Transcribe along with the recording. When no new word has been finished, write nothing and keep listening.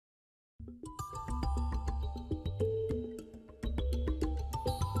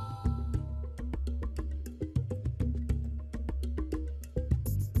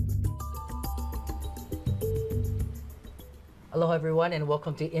Hello, everyone, and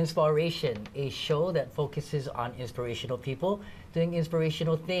welcome to InsPOWration, a show that focuses on inspirational people doing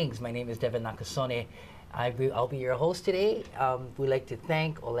inspirational things. My name is Devin Nakasone. I'll be your host today. We'd like to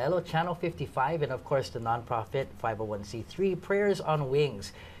thank Olelo Channel 55 and, of course, the nonprofit 501c3 Prayers on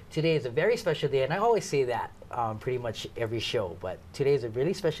Wings. Today is a very special day, and I always say that pretty much every show, but today is a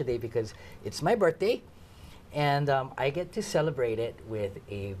really special day because it's my birthday, and I get to celebrate it with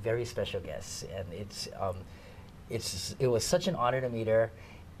a very special guest, and it was such an honor to meet her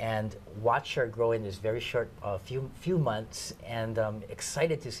and watch her grow in this very short few months, and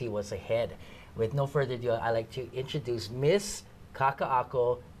excited to see what's ahead. With no further ado, I'd like to introduce Miss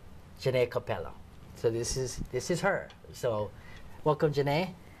Kaka'ako Jeanne Kapela. So this is her. So welcome,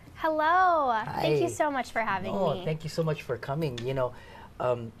 Jeanne. Hello. Hi. Thank you so much for having me. Thank you so much for coming. You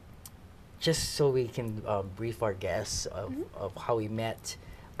know, just so we can brief our guests of how we met,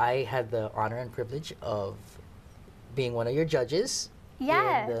 I had the honor and privilege of being one of your judges in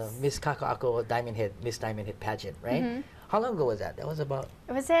the Miss Kaka'ako Miss Diamond Head pageant, right? Mm-hmm. How long ago was that? That was about...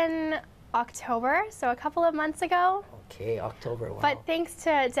 It was in October, so a couple of months ago. Okay, October, wow. But thanks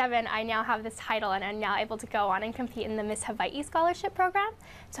to Devin, I now have this title and I'm now able to go on and compete in the Miss Hawaii Scholarship Program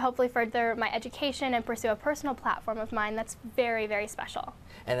to hopefully further my education and pursue a personal platform of mine that's very, very special.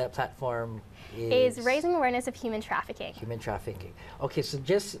 And that platform is raising awareness of human trafficking. Human trafficking. Okay, so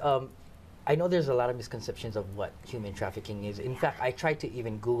just... I know there's a lot of misconceptions of what human trafficking is. In fact, I tried to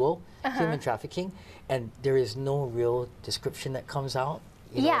even Google human trafficking, and there is no real description that comes out.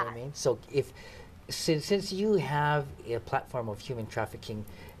 You know what I mean? So since you have a platform of human trafficking,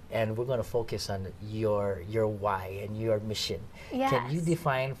 and we're going to focus on your why and your mission, can you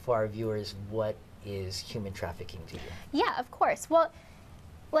define for our viewers what is human trafficking to you? Yeah, of course. Well,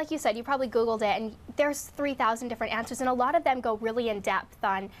 like you said, you probably Googled it, and there's 3,000 different answers, and a lot of them go really in depth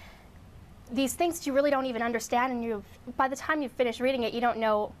on these things that you really don't even understand, and by the time you finish reading it, you don't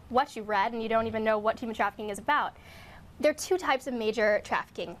know what you read, and you don't even know what human trafficking is about. There are two types of major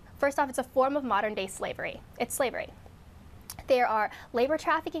trafficking. First off, it's a form of modern-day slavery. It's slavery. There are labor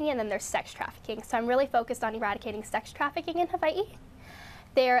trafficking, and then there's sex trafficking. So I'm really focused on eradicating sex trafficking in Hawaii.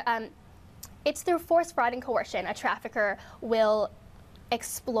 It's through force, fraud, and coercion. A trafficker will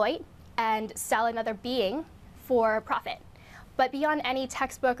exploit and sell another being for profit. But beyond any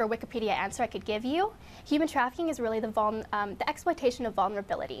textbook or Wikipedia answer I could give you, human trafficking is really the exploitation of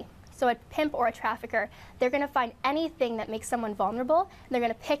vulnerability. So a pimp or a trafficker, they're going to find anything that makes someone vulnerable, and they're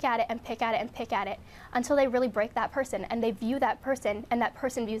going to pick at it and pick at it and pick at it until they really break that person, and they view that person, and that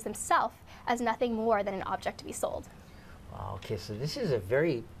person views themselves as nothing more than an object to be sold. Wow, okay, so this is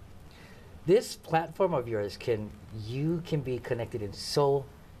this platform of yours you can be connected in so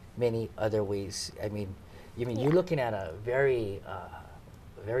many other ways. I mean, you're looking at a very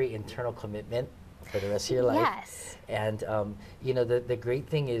internal commitment for the rest of your life. Yes. And you know, the great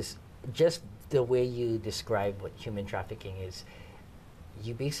thing is just the way you describe what human trafficking is.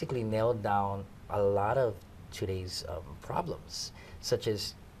 You basically nailed down a lot of today's problems, such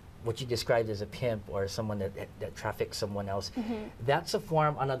as what you described as a pimp or someone that traffics someone else. That's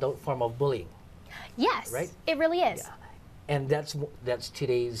an adult form of bullying. Yes, right? It really is. Yeah. And that's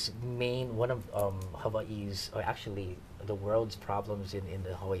today's one of Hawaii's, or actually the world's problems in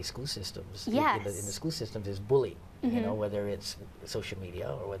the Hawaii school systems. Yes. In the school systems is bullying, you know, whether it's social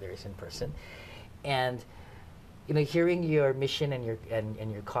media or whether it's in person. And, you know, hearing your mission and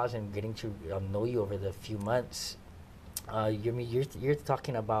your cause and getting to know you over the few months, you're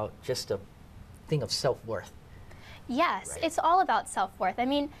talking about just a thing of self-worth. Yes, right? It's all about self-worth. I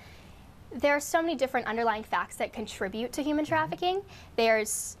mean, there are so many different underlying facts that contribute to human trafficking.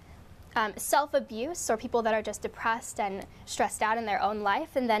 There's self-abuse, or people that are just depressed and stressed out in their own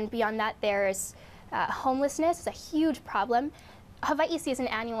life. And then beyond that, there's homelessness. It's a huge problem. Hawaii sees an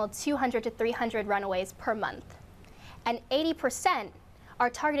annual 200 to 300 runaways per month. And 80% are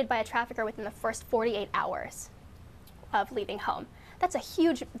targeted by a trafficker within the first 48 hours of leaving home. That's a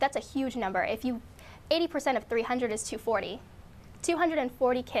huge number. 80% of 300 is 240.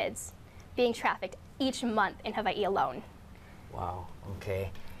 240 kids being trafficked each month in Hawaii alone. Wow,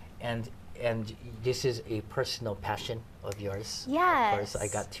 okay. And this is a personal passion of yours. Yes. Of course, I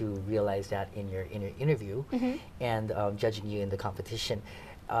got to realize that in your interview and judging you in the competition.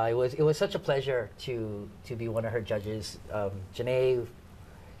 It was such a pleasure to be one of her judges. Jeanne,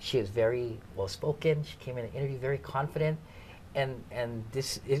 she is very well spoken. She came in an interview very confident, and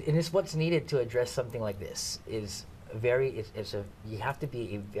it's what's needed to address something like this. You have to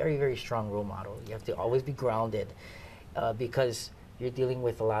be a very, very strong role model. You have to always be grounded, because you're dealing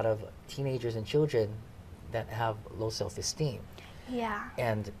with a lot of teenagers and children that have low self-esteem. Yeah.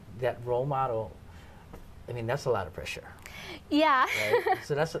 And that role model, I mean, that's a lot of pressure. Yeah. Right?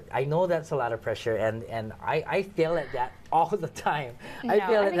 So I know that's a lot of pressure, and I fail at that all the time. No, I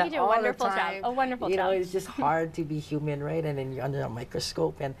fail I at think that you do a all the wonderful job. time. A wonderful You know, job. it's just hard to be human, right? And then you're under a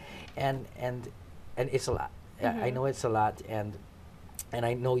microscope, and it's a lot. I know it's a lot, and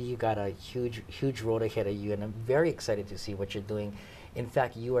I know you got a huge road ahead of you, and I'm very excited to see what you're doing. In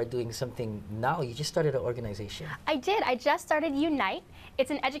fact, you are doing something now. You just started an organization. I did. I just started Unite.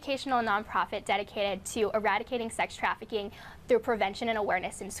 It's an educational nonprofit dedicated to eradicating sex trafficking through prevention and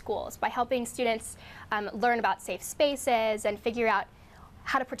awareness in schools by helping students learn about safe spaces and figure out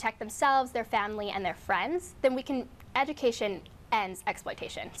how to protect themselves, their family, and their friends. Then education ends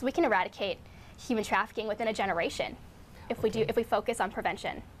exploitation. So we can eradicate human trafficking within a generation if we focus on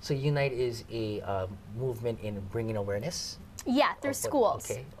prevention. So Unite is a movement in bringing awareness. Yeah, through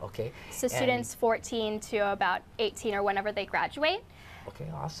schools. Okay. So students 14 to about 18 or whenever they graduate. Okay,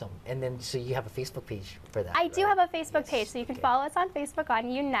 awesome. And then, so you have a Facebook page for that, I do have a Facebook page, so you can follow us on Facebook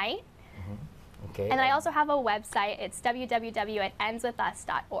on Unite. Okay. And I also have a website. It's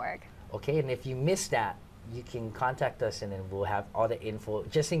www.endswithus.org. Okay, and if you missed that, you can contact us, and then we'll have all the info,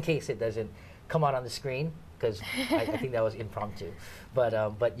 just in case it doesn't come out on the screen, because I think that was impromptu. But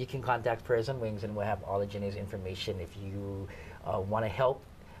you can contact Prayers on Wings, and we'll have all of Jeanne's information if you want to help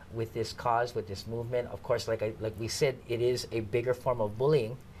with this cause, with this movement. Of course, like we said, it is a bigger form of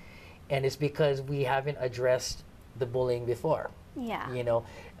bullying, and it's because we haven't addressed the bullying before. Yeah. You know,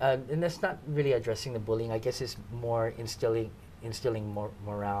 and that's not really addressing the bullying. I guess it's more instilling more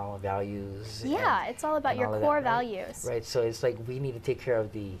morale, values. Yeah, it's all about your core values. Right. So it's like we need to take care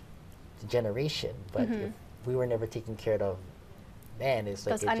of the generation, but if we were never taken care of, man, it's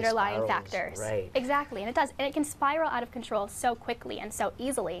like those underlying spirals, factors. Right. Exactly, and it does, and it can spiral out of control so quickly and so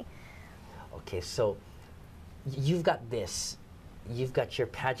easily. Okay, so you've got this. You've got your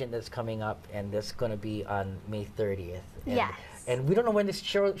pageant that's coming up, and that's going to be on May 30th. And, Yes. And we don't know when this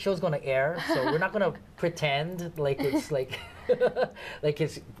show's going to air, so we're not going to pretend like it's like like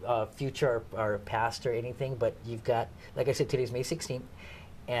it's future or past or anything. But you've got, like I said, today's May 16th,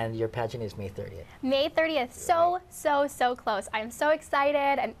 and your pageant is May 30th. May 30th, so close. I'm so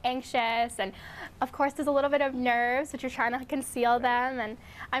excited and anxious, and of course there's a little bit of nerves, but you're trying to conceal them, and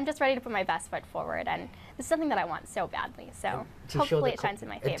I'm just ready to put my best foot forward, and this is something that I want so badly, so hopefully it shines in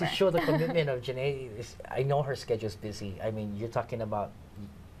my favor. To show the commitment of Jeanne, I know her schedule's busy. I mean, you're talking about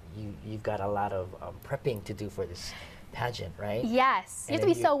you've got a lot of prepping to do for this pageant, right? Yes, you have to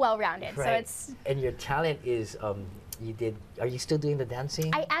be so well-rounded. Right. So it's. And your talent is, are you still doing the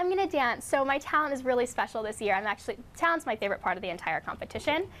dancing? I am going to dance. So my talent is really special this year. Talent's my favorite part of the entire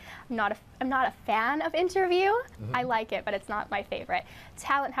competition. I'm not a fan of interview. I like it, but it's not my favorite.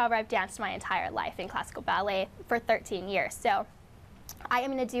 Talent, however, I've danced my entire life in classical ballet for 13 years. So I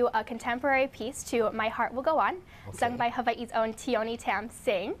am going to do a contemporary piece to My Heart Will Go On, sung by Hawaii's own Tioni Tam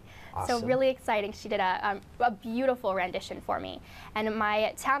Singh. Awesome. So really exciting. She did a beautiful rendition for me. And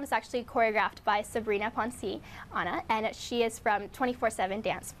my talent is actually choreographed by Sabrina Ponce Anna, and she is from 24/7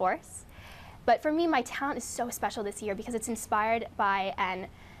 Dance Force. But for me, my talent is so special this year because it's inspired by and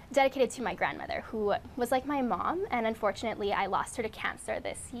dedicated to my grandmother, who was like my mom, and unfortunately I lost her to cancer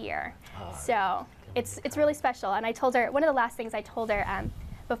this year. So it's really special. And I told her, one of the last things I told her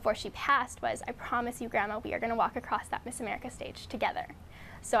before she passed was, I promise you, Grandma, we are going to walk across that Miss America stage together.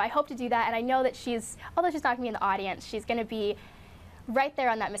 So I hope to do that, and I know that although she's not going to be in the audience, she's going to be right there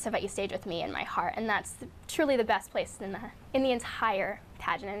on that Miss Hawaii stage with me in my heart, and that's truly the best place in the entire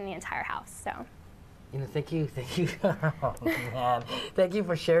pageant and in the entire house. So. You know, thank you, oh, man, thank you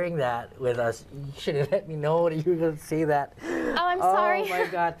for sharing that with us. You should have let me know that you were going to say that. Oh, I'm sorry. Oh my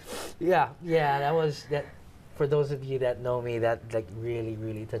God, yeah, that. For those of you that know me, that like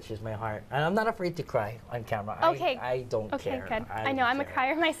really touches my heart, and I'm not afraid to cry on camera. Okay. I don't care. Okay, good. I know I'm a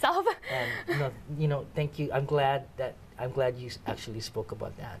crier myself. And you know, thank you. I'm glad you actually spoke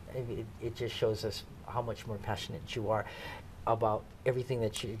about that. It just shows us how much more passionate you are about everything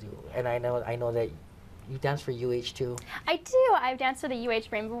that you do. And I know that you dance for UH too. I do. I've danced for the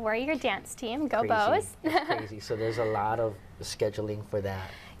UH Rainbow Warrior dance team. Go crazy. Bows. That's crazy. So there's a lot of scheduling for that.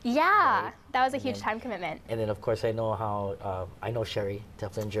 Yeah, right? That was a huge time commitment. And then of course I know how I know Sherry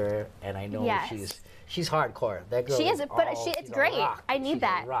Teflinger, and I know she's hardcore. That girl. She is, but she's it's great. I need she's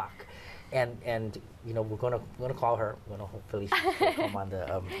that. A rock. And you know, we're gonna call her. We're gonna hopefully she'll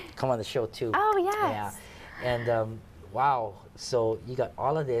come on the show too. Oh yes. Yeah. And wow. So you got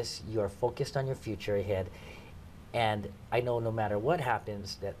all of this. You are focused on your future ahead, and I know no matter what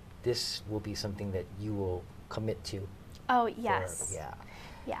happens, that this will be something that you will commit to. Oh yes.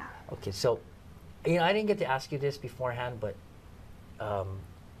 Yeah. Okay, so, you know, I didn't get to ask you this beforehand, but I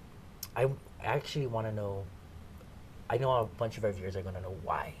actually want to know, I know a bunch of our viewers are going to know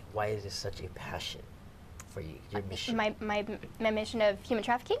why. Why is this such a passion for you, your mission? My mission of human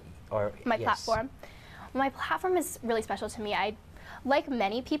trafficking? Or my yes. platform? My platform is really special to me. Like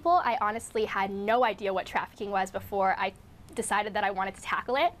many people, I honestly had no idea what trafficking was before I decided that I wanted to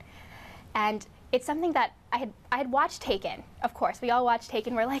tackle it. And it's something that I had watched Taken. Of course, we all watched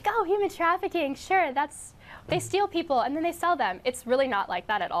Taken. We're like, oh, human trafficking, sure, they steal people and then they sell them. It's really not like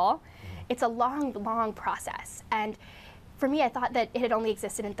that at all. It's a long, long process. And for me, I thought that it had only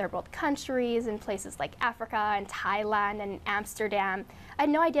existed in third world countries, in places like Africa and Thailand and Amsterdam. I had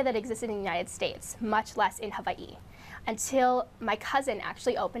no idea that it existed in the United States, much less in Hawaii, until my cousin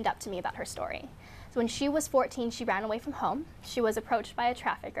actually opened up to me about her story. So when she was 14, she ran away from home. She was approached by a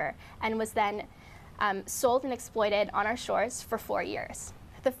trafficker and was then sold and exploited on our shores for 4 years.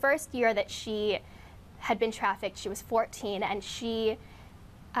 The first year that she had been trafficked, she was 14, and she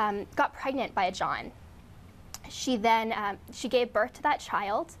got pregnant by a John. She then she gave birth to that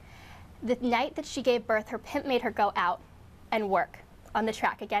child. The night that she gave birth, her pimp made her go out and work on the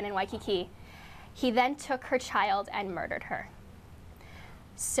track again in Waikiki. He then took her child and murdered her.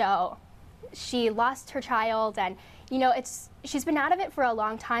 So she lost her child, and you know, she's been out of it for a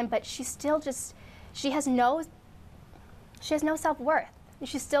long time, but she still she has no self-worth.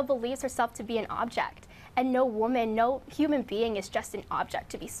 She still believes herself to be an object, and no woman, no human being is just an object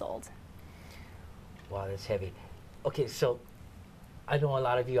to be sold. Wow, that's heavy. Okay, so I know a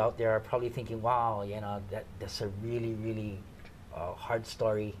lot of you out there are probably thinking, wow, you know, that's a really, really hard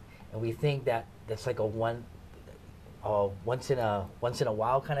story, and we think that that's like a once in a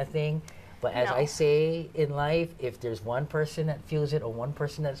while kind of thing. But as I say in life, if there's one person that feels it or one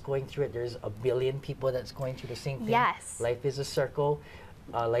person that's going through it, there's a billion people that's going through the same thing. Yes. Life is a circle.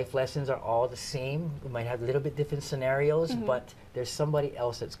 Life lessons are all the same. We might have a little bit different scenarios, but there's somebody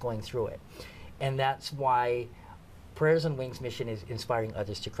else that's going through it. And that's why Prayers on Wings mission is inspiring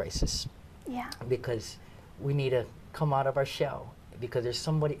others to crisis. Yeah. Because we need to come out of our shell, because there's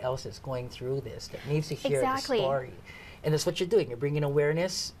somebody else that's going through this that needs to hear the story. And that's what you're doing. You're bringing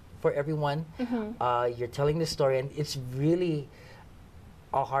awareness for everyone. You're telling the story, and it's really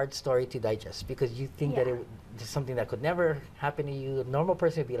a hard story to digest, because you think that it's something that could never happen to you. A normal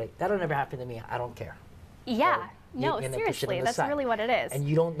person would be like, that'll never happen to me, I don't care. Yeah, or no, seriously, that's really what it is. And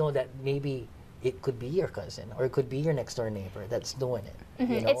you don't know that maybe it could be your cousin, or it could be your next door neighbor that's doing it.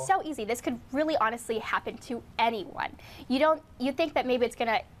 You know? It's so easy. This could really honestly happen to anyone. You think that maybe it's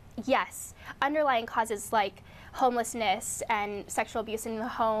gonna, yes, underlying causes like homelessness and sexual abuse in the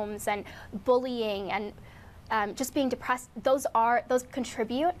homes and bullying and just being depressed, those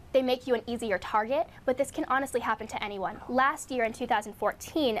contribute. They make you an easier target, but this can honestly happen to anyone. Last year in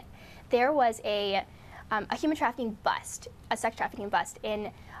 2014, there was a human trafficking bust, a sex trafficking bust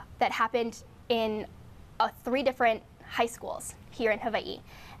that happened in 3 different high schools here in Hawaii.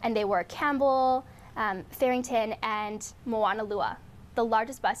 And they were Campbell, Farrington, and Moanalua. The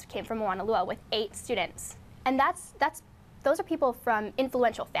largest bust came from Moanalua with 8 students. And those are people from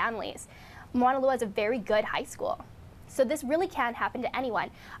influential families. Moanalua is a very good high school. So this really can happen to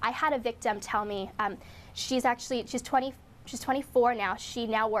anyone. I had a victim tell me, she's 24 now. She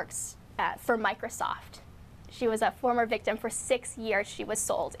now works for Microsoft. She was a former victim for 6 years. She was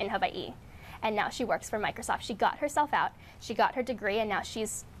sold in Hawaii, and now she works for Microsoft. She got herself out, she got her degree, and now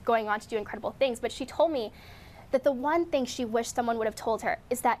she's going on to do incredible things. But she told me that the one thing she wished someone would have told her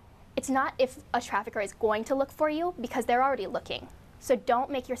is that it's not if a trafficker is going to look for you, because they're already looking. So don't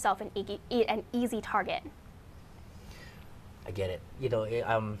make yourself an easy target. I get it. You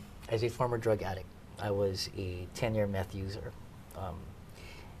know, as a former drug addict, I was a 10-year meth user.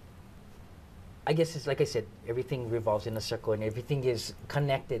 I guess it's like I said, everything revolves in a circle, and everything is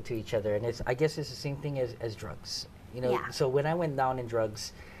connected to each other. And I guess it's the same thing as drugs. You know, so when I went down in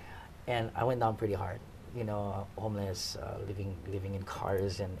drugs, and I went down pretty hard, you know, homeless, living in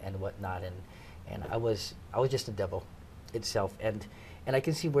cars and whatnot, and I was just the devil itself, and I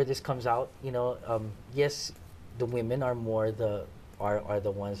can see where this comes out. You know, yes, the women are are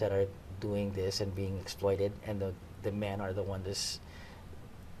the ones that are doing this and being exploited, and the men are the ones that's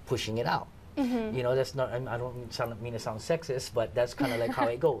pushing it out. You know, that's not. I don't mean to sound sexist, but that's kind of like how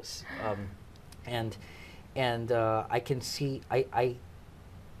it goes. And I can see.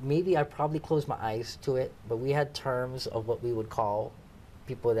 Maybe I probably closed my eyes to it, but we had terms of what we would call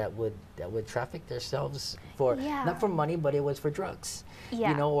people that would traffic themselves for not for money, but it was for drugs.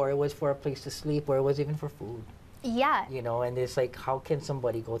 You know, or it was for a place to sleep, or it was even for food. You know, and it's like, how can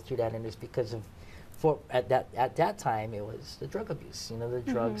somebody go through that? And it's because of at that time it was the drug abuse. You know, the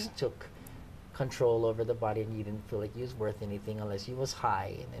drugs took control over the body, and you didn't feel like you was worth anything unless you was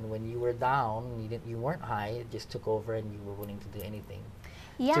high. And when you were down, you weren't high. It just took over, and you were willing to do anything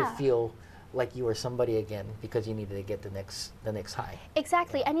to feel like you were somebody again, because you needed to get the next high.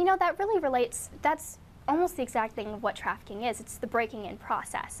 Exactly, and that really relates. That's almost the exact thing of what trafficking is. It's the breaking in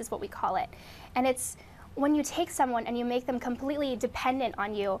process, is what we call it, and it's when you take someone and you make them completely dependent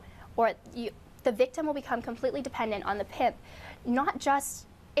on you, or the victim will become completely dependent on the pimp.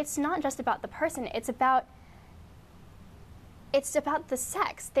 It's not just about the person. It's about the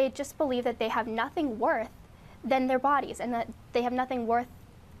sex. They just believe that they have nothing worth than their bodies, and that they have nothing worth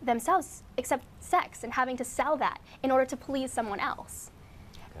themselves except sex, and having to sell that in order to please someone else.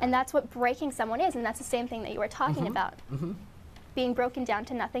 And that's what breaking someone is, and that's the same thing that you were talking about. Being broken down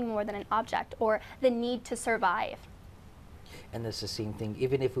to nothing more than an object, or the need to survive. And it's the same thing,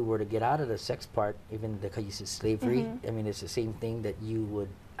 even if we were to get out of the sex part, even the case of slavery, I mean, it's the same thing, that you would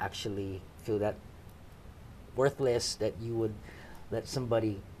actually feel that worthless, that you would let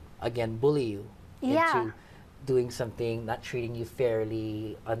somebody, again, bully you into doing something, not treating you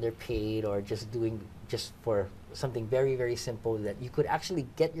fairly, underpaid, or just for something very, very simple that you could actually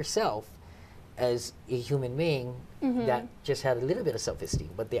get yourself as a human being that just had a little bit of self-esteem,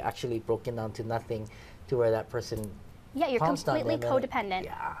 but they actually broken down to nothing, to where that person you're completely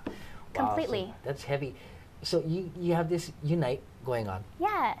codependent. Completely. So that's heavy. So you have this Unite going on.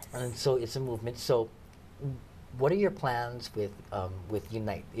 Yes. And so it's a movement. So what are your plans with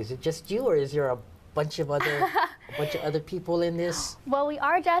Unite? Is it just you, or is there a bunch of other people in this? Well, we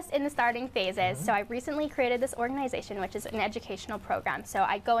are just in the starting phases. So I recently created this organization, which is an educational program. So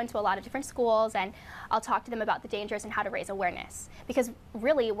I go into a lot of different schools, and I'll talk to them about the dangers and how to raise awareness. Because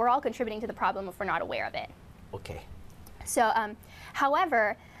really, we're all contributing to the problem if we're not aware of it. Okay. So,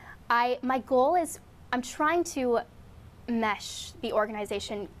 however, my goal is, I'm trying to mesh the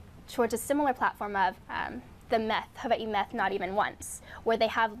organization towards a similar platform of the Hawaii Meth Not Even Once, where they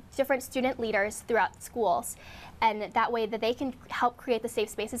have different student leaders throughout schools, and that way that they can help create the safe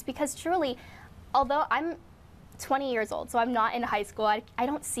spaces. Because truly, although I'm 20 years old, so I'm not in high school, I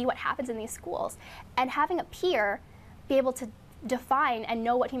don't see what happens in these schools. And having a peer be able to define and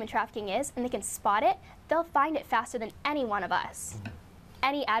know what human trafficking is, and they can spot it, they'll find it faster than any one of us,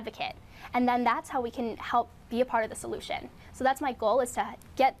 any advocate. And then that's how we can help be a part of the solution. So that's my goal, is to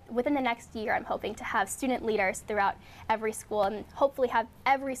get, within the next year, I'm hoping to have student leaders throughout every school, and hopefully have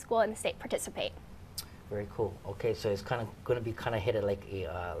every school in the state participate. Very cool. Okay, so it's kind of going to be kind of headed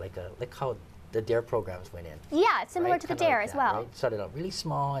like how the DARE programs went in. Yeah, similar to the DARE like as well. Right? Started out really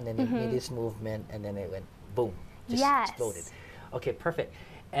small, and then it made this movement, and then it went boom, just exploded. Okay, perfect.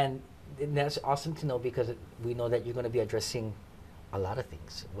 And that's awesome to know, because we know that you're going to be addressing a lot of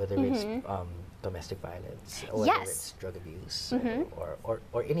things, whether it's domestic violence, or whether it's drug abuse,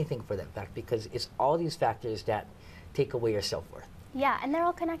 or anything for that fact, because it's all these factors that take away your self-worth. Yeah, and they're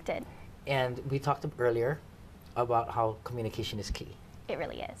all connected. And we talked earlier about how communication is key. It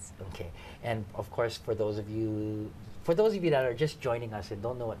really is. Okay, and of course, for those of you that are just joining us and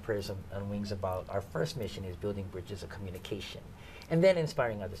don't know what Prayers on Wings about, our first mission is building bridges of communication, and then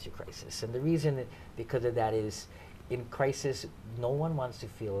inspiring others through crisis. And the reason, because of that, is in crisis, no one wants to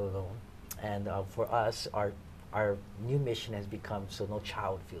feel alone. And for us, our new mission has become so no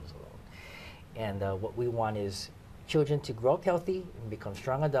child feels alone. And what we want is children to grow up healthy and become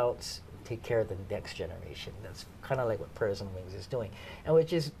strong adults, take care of the next generation. That's kind of like what Prayers on Wings is doing, and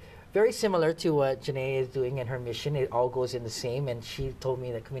which is very similar to what Jeanne is doing in her mission. It all goes in the same, and she told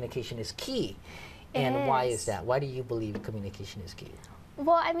me that communication is key. And why is that? Why do you believe communication is key?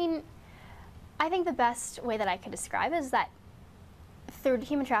 Well, I mean, I think the best way that I can describe is that through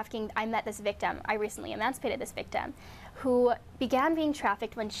human trafficking, I met this victim. I recently emancipated this victim who began being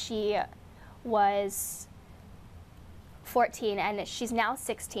trafficked when she was 14, and she's now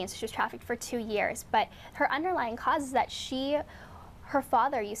 16, so she was trafficked for 2 years. But her underlying cause is that her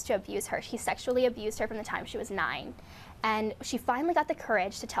father used to abuse her. He sexually abused her from the time she was 9. And she finally got the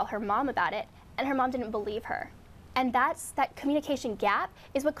courage to tell her mom about it, and her mom didn't believe her. And that communication gap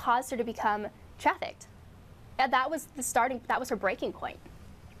is what caused her to become trafficked. That was her breaking point.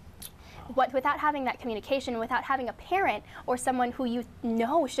 Without having that communication, without having a parent or someone who you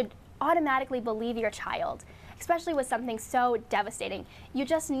know should automatically believe your child, especially with something so devastating, you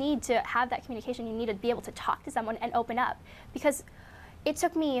just need to have that communication. You need to be able to talk to someone and open up. Because it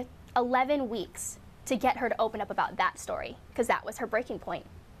took me 11 weeks to get her to open up about that story, because that was her breaking point.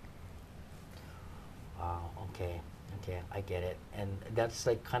 Wow, okay, I get it. And that's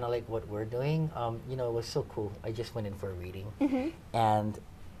like kind of like what we're doing. You know, it was so cool. I just went in for a reading. And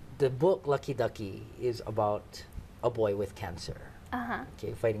the book, Lucky Ducky, is about a boy with cancer,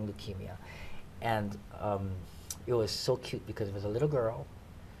 okay, fighting leukemia. And it was so cute because it was a little girl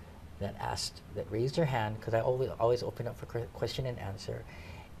that raised her hand, because I always open up for question and answer,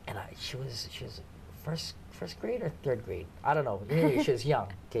 and she was first grade or third grade, I don't know. Anyway, she was young.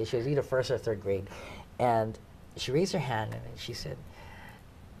 Okay, she was either first or third grade, and she raised her hand and she said,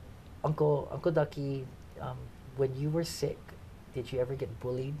 Uncle Ducky, when you were sick, did you ever get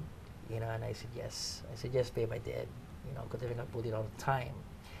bullied? You know, and I said yes. I said yes, babe, I did. You know, Uncle Ducky got bullied all the time,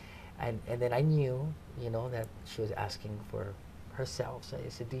 and then I knew, you know, that she was asking for herself. So I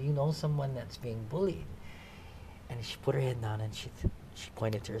said, do you know someone that's being bullied? And she put her head down and she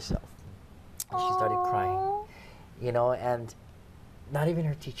pointed to herself. And she started crying, you know, and not even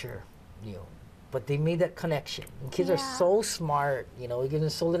her teacher knew. But they made that connection. And kids are so smart, you know, we give them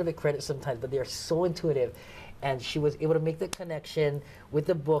so little bit credit sometimes, but they're so intuitive. And she was able to make the connection with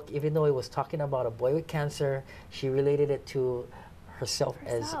the book, even though it was talking about a boy with cancer. She related it to herself.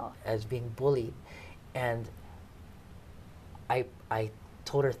 As being bullied. And I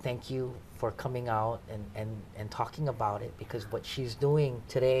told her thank you for coming out and talking about it, because what she's doing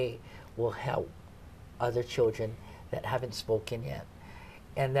today will help other children that haven't spoken yet.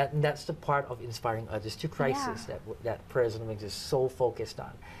 And that's the part of inspiring others to crisis that President Wings is so focused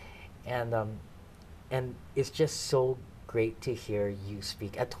on. And it's just so great to hear you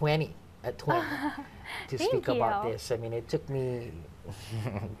speak at 20 to speak about this. I mean, it took me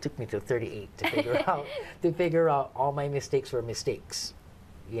to 38 to figure out all my mistakes were mistakes.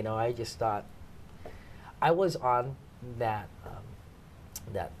 You know, I just thought I was on that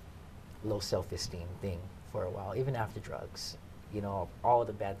low self-esteem thing for a while, even after drugs. You know, all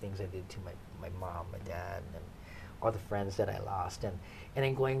the bad things I did to my mom, my dad, and all the friends that I lost, and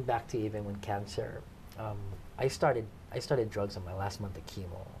then going back to even when cancer, I started drugs on my last month of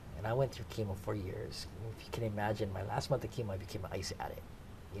chemo. And I went through chemo for years. If you can imagine, my last month of chemo, I became an ice addict.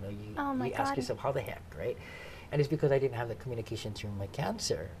 You know, you ask yourself, how the heck, right? And it's because I didn't have the communication through my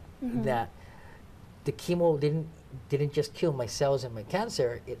cancer, that the chemo didn't just kill my cells and my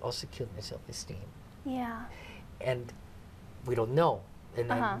cancer, it also killed my self-esteem. Yeah. And we don't know.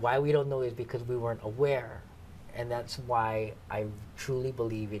 And then why we don't know is because we weren't aware. And that's why I truly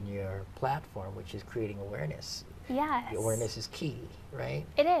believe in your platform, which is creating awareness. Yes. The awareness is key, right?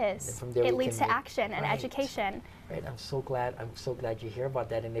 It is. From there it leads to action and education. Right. I'm so glad you hear about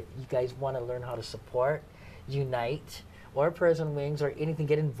that. And if you guys want to learn how to support, unite, or Prison Wings, or anything,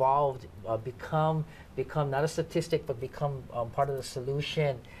 get involved, become not a statistic, but become part of the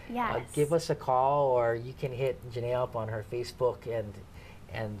solution. Yes. Give us a call, or you can hit Jeanne up on her Facebook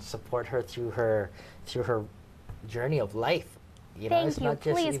and support her through her journey of life. You know, Thank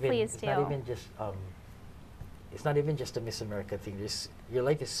you. Please do. It's not even just a Miss America thing. Your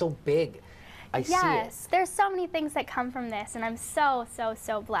life is so big. I see it. Yes, there's so many things that come from this, and I'm so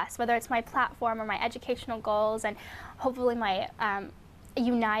blessed. Whether it's my platform or my educational goals, and hopefully my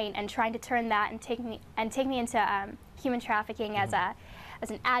Unite, and trying to turn that and take me into human trafficking as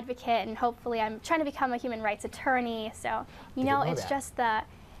an advocate, and hopefully I'm trying to become a human rights attorney. So it's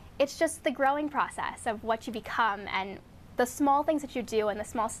just the growing process of what you become, and the small things that you do and the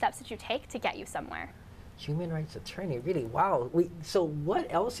small steps that you take to get you somewhere. Human rights attorney, really? Wow. So what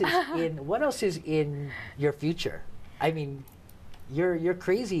else is in your future? I mean, you're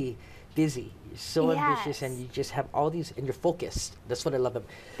crazy busy. You're so ambitious, and you just have all these, and you're focused. That's what I love.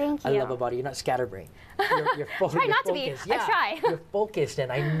 Thank you. I love about it. You're not scatterbrained. You're try not to be. Yeah, I try. You're focused,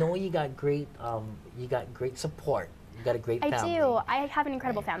 and I know you got great support. You got a great family. I do. I have an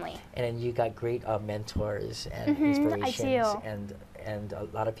incredible family. And then you got great mentors and inspirations. I do. And a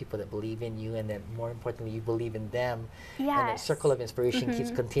lot of people that believe in you, and then more importantly, you believe in them. Yes. And that circle of inspiration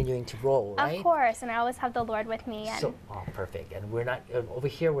keeps continuing to roll, right? Of course, and I always have the Lord with me. And perfect. And we're not over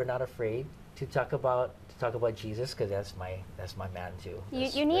here. We're not afraid to talk about Jesus, because that's my man too.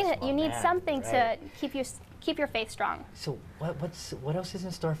 You need something to keep your faith strong. So what else is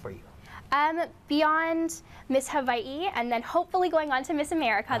in store for you? Beyond Miss Hawaii, and then hopefully going on to Miss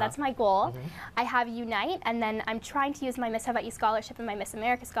America, that's my goal. I have Unite, and then I'm trying to use my Miss Hawaii scholarship and my Miss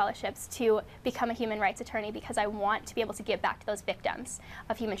America scholarships to become a human rights attorney, because I want to be able to give back to those victims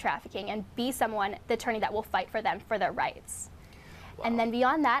of human trafficking and be the attorney that will fight for them for their rights. Wow. And then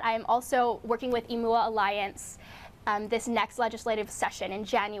beyond that, I am also working with IMUA Alliance this next legislative session in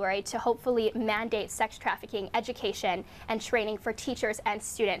January to hopefully mandate sex trafficking education and training for teachers and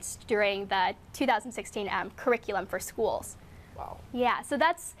students during the 2016 curriculum for schools. Wow. Yeah, so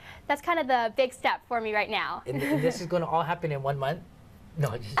that's kind of the big step for me right now. And this is going to all happen in 1 month?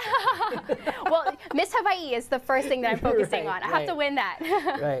 No, just well, Miss Hawaii is the first thing that I'm focusing on. I have to win that.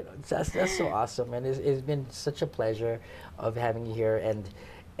 Right. That's so awesome, and it's been such a pleasure of having you here.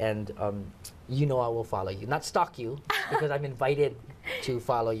 and you know I will follow you. Not stalk you, because I'm invited to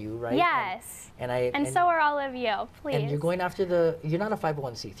follow you, right? Yes. And so are all of you, please. And you're going after you're not a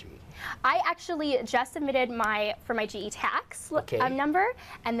 501c3. I actually just submitted for my GE tax number,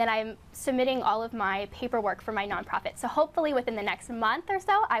 and then I'm submitting all of my paperwork for my nonprofit. So hopefully within the next month or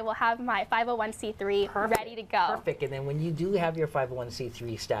so, I will have my 501c3 ready to go. Perfect. And then when you do have your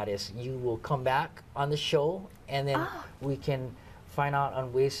 501c3 status, you will come back on the show, and then we can find out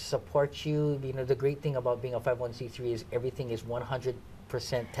on ways to support you. You know, the great thing about being a 501c3 is everything is 100%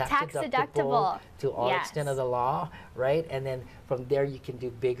 tax deductible to all extent of the law, right? And then from there you can do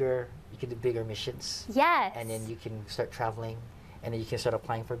bigger missions. Yes. And then you can start traveling, and then you can start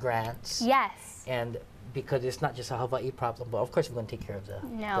applying for grants. Yes. And because it's not just a Hawaii problem, but of course we're going to take care of the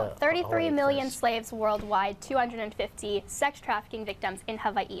 33 million first. Slaves worldwide, 250 sex trafficking victims in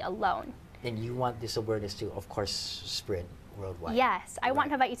Hawaii alone. And you want this awareness to, of course, spread worldwide. Yes, I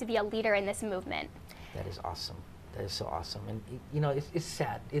want Hawaii to be a leader in this movement. That is awesome. That is so awesome. And you know, it's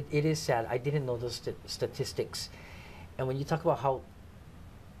sad. It is sad. I didn't know those statistics. And when you talk about how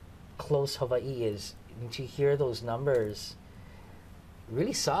close Hawaii is, and to hear those numbers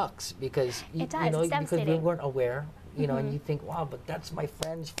really sucks, because you know, because we weren't aware. You know, and you think, wow, but that's my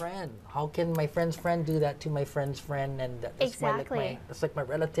friend's friend. How can my friend's friend do that to my friend's friend? And that's that's like my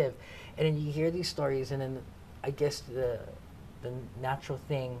relative. And then you hear these stories, and then I guess the natural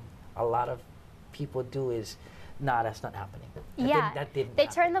thing a lot of people do is, nah, that's not happening. That didn't they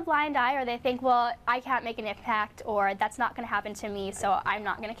happen. turn the blind eye, or they think, well, I can't make an impact, or that's not going to happen to me, so I'm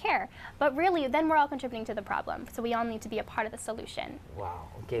not going to care. But really, then we're all contributing to the problem. So we all need to be a part of the solution. Wow.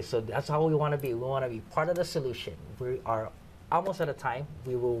 Okay, so that's how we want to be. We want to be part of the solution. We are almost out of time.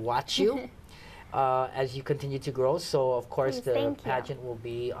 We will watch you as you continue to grow. So, of course, the pageant will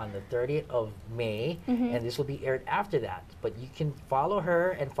be on the 30th of May, and this will be aired after that. But you can follow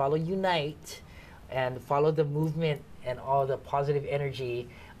her and follow Unite, and follow the movement and all the positive energy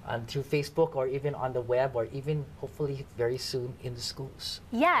through Facebook, or even on the web, or even hopefully very soon in the schools.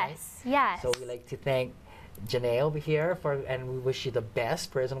 Yes, right? Yes. So we like to thank Jeanne over here, and we wish you the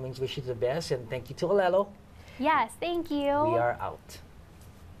best. President Wings wish you the best, and thank you to Olelo. Yes, thank you. We are out.